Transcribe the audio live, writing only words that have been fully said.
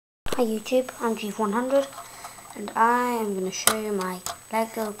Hi YouTube, I'm G100 and I am going to show you my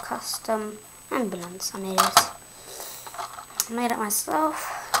Lego custom ambulance. I made it myself.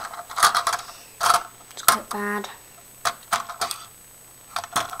 It's quite bad.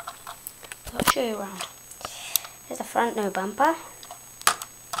 So I'll show you around. Here's the front, no bumper.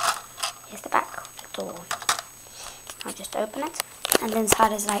 Here's the back, the door. I'll just open it, and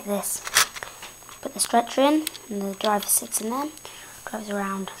inside is like this. Put the stretcher in and the driver sits in there, drives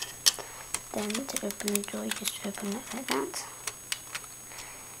around. Then to open the door, you just open it like that.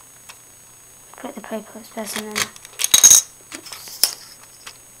 Put the paper express in,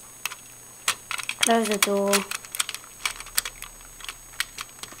 close the door,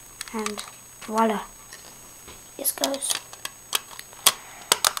 and voila, this goes.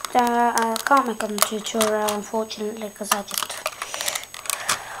 I can't make a tutorial unfortunately because I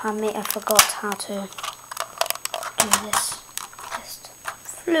forgot how to do this. Just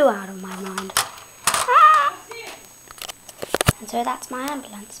flew out of my mind. And so that's my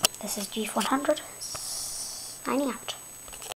ambulance. This is G100 signing out.